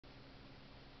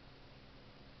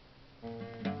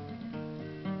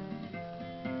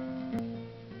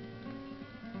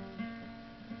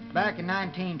Back in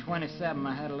 1927,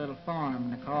 I had a little farm,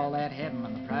 and they call that heaven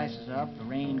when the price is up, the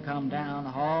rain come down,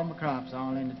 I hauled my crops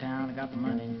all into town, I got the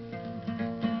money.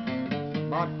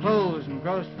 Bought clothes and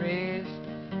groceries,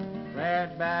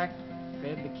 rared back,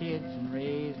 fed the kids, and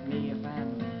raised me a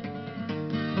family.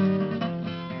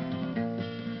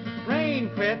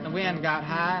 Rain quit and the wind got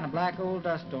high, and a black old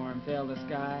dust storm filled the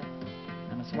sky.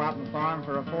 And I swapped my farm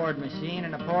for a Ford machine,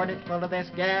 and I poured it full of this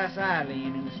gas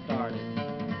Eileen, and it started.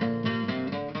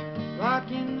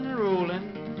 Rocking and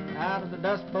rolling out of the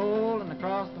Dust Bowl and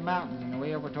across the mountains and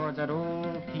away over towards that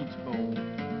old Peach Bowl,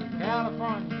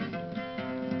 California.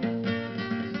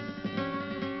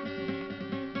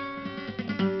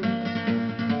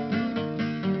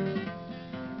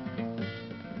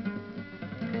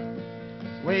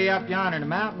 Way up yonder in the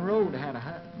mountain road, I had a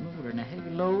hot motor and a heavy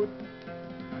load.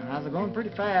 And I was going pretty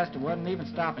fast, it wasn't even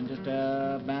stopping, just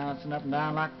bouncing up and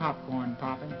down like popcorn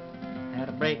popping. Had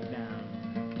a breakdown.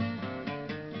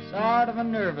 Sort of a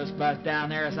nervous bust down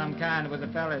there of some kind. There was a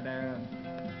feller there, a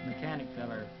mechanic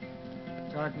feller.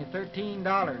 Charged me $13.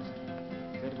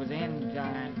 Said it was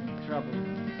engine trouble.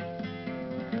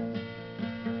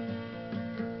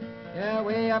 Yeah,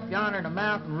 way up yonder in a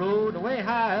mountain road, way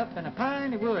high up in a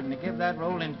piney wood, and I give that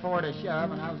rolling Ford a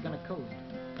shove, and I was going to coast.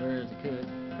 Whereas I could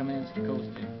commence to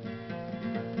coasting.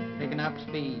 Picking up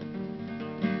speed.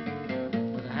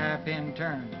 Was a hairpin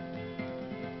turn.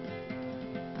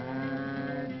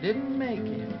 Didn't make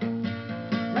it.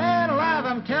 Man alive,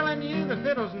 I'm telling you, the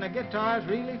fiddles and the guitars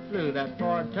really flew. That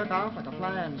Ford took off like a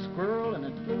flying squirrel, and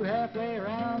it flew halfway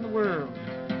around the world.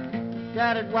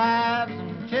 Scattered wives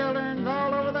and children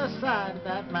all over the side of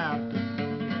that mountain.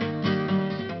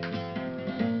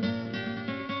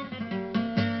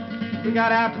 We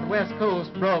got out to the west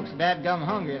coast, broke, so dadgum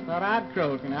hungry. I thought I'd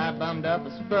croak, and I bummed up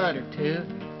a spud or two.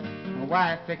 My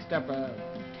wife fixed up a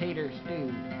tater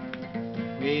stew.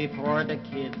 We poured the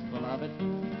kids full of it.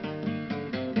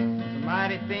 It's a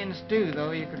mighty thin stew,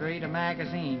 though you could read a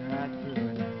magazine right through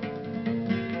it.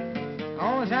 I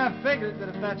always have figured that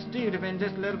if that stew'd have been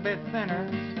just a little bit thinner,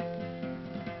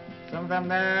 some of them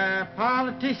there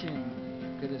politicians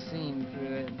could have seen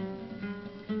through it.